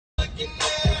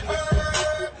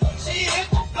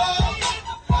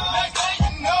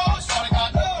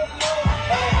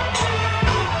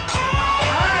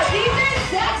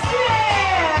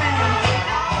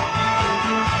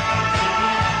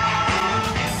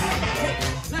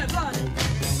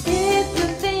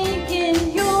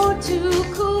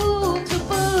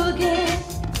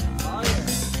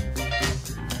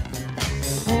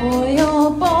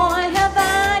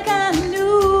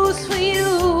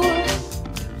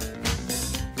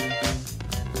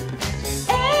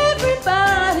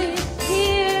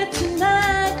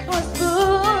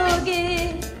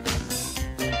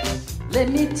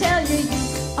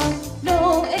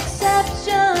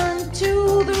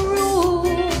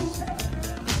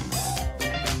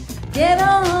Get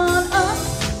on up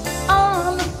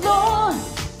on the floor,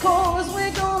 'cause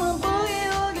we're gonna boogie,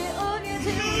 oogie, oogie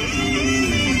too.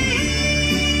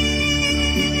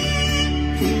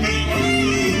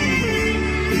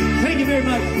 Thank you very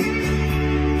much.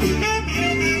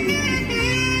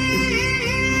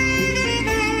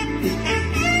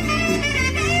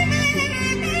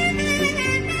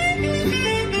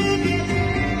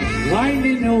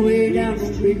 Winding your way down the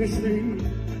Baker Street,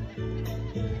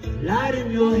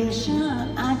 lighting your head.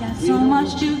 I got so much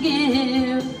to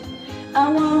give. I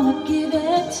wanna give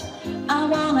it. I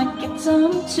wanna get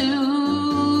some too.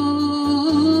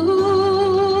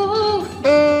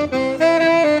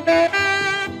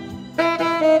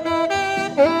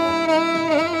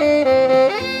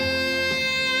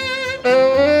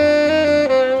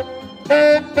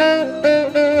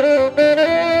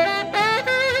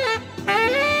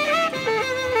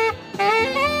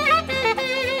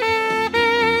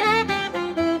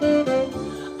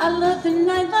 I love the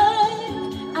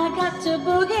nightlife, I got to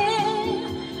boogie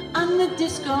on the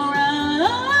disco round,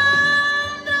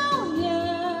 oh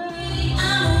yeah.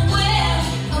 I'm aware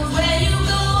of where you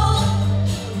go,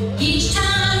 each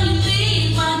time you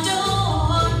leave my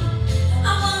door.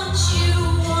 I want you to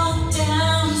walk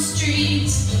down the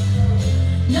street,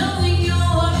 knowing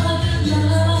you're other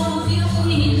love you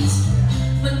need.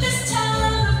 But this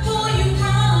time before you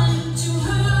run to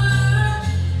her,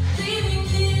 leaving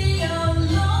me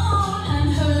alone and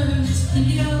hurt. Think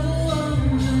it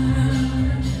over,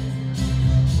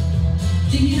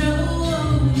 think it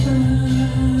over.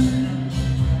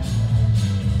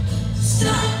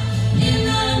 Stop in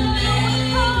the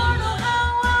name. Oh,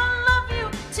 how I love you.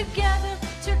 Together,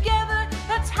 together,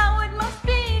 that's how it must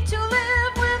be. To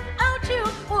live without you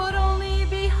would only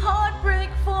be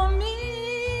heartbreak for me.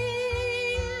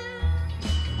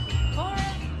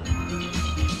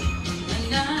 The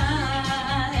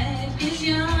night is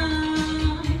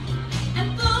young and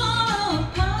full of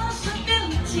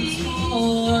possibilities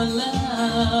for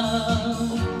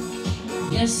love.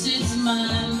 Yes, it's my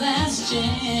last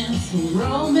chance for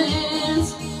romance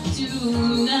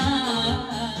tonight.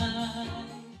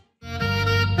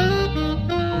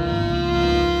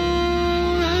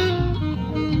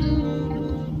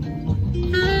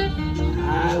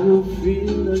 I will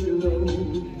feel the glow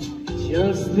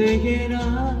just thinking of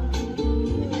you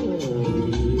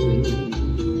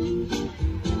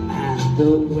and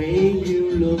the way you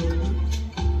look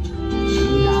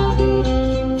tonight.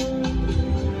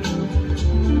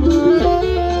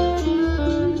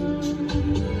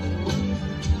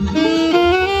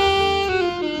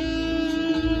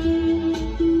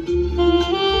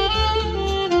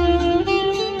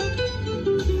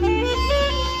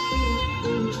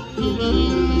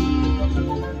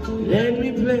 Let me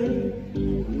play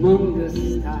among the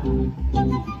stars.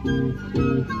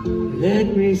 Let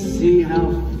me see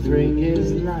how spring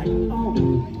is like on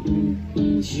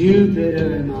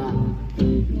Jupiter and Mars.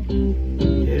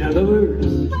 In other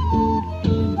words,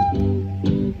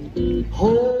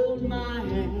 hold my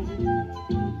hand.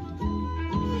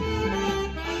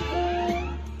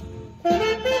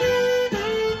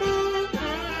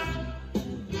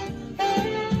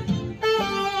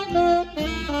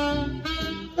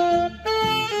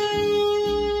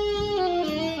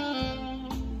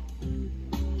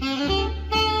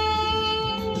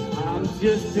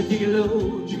 Just to dig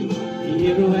low,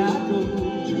 hero out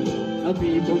of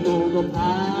people know the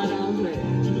part I'm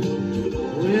wearing.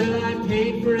 Well, I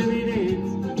paid for any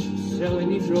dance, selling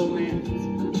these romance.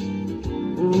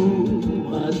 Ooh,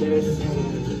 what they're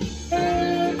saying.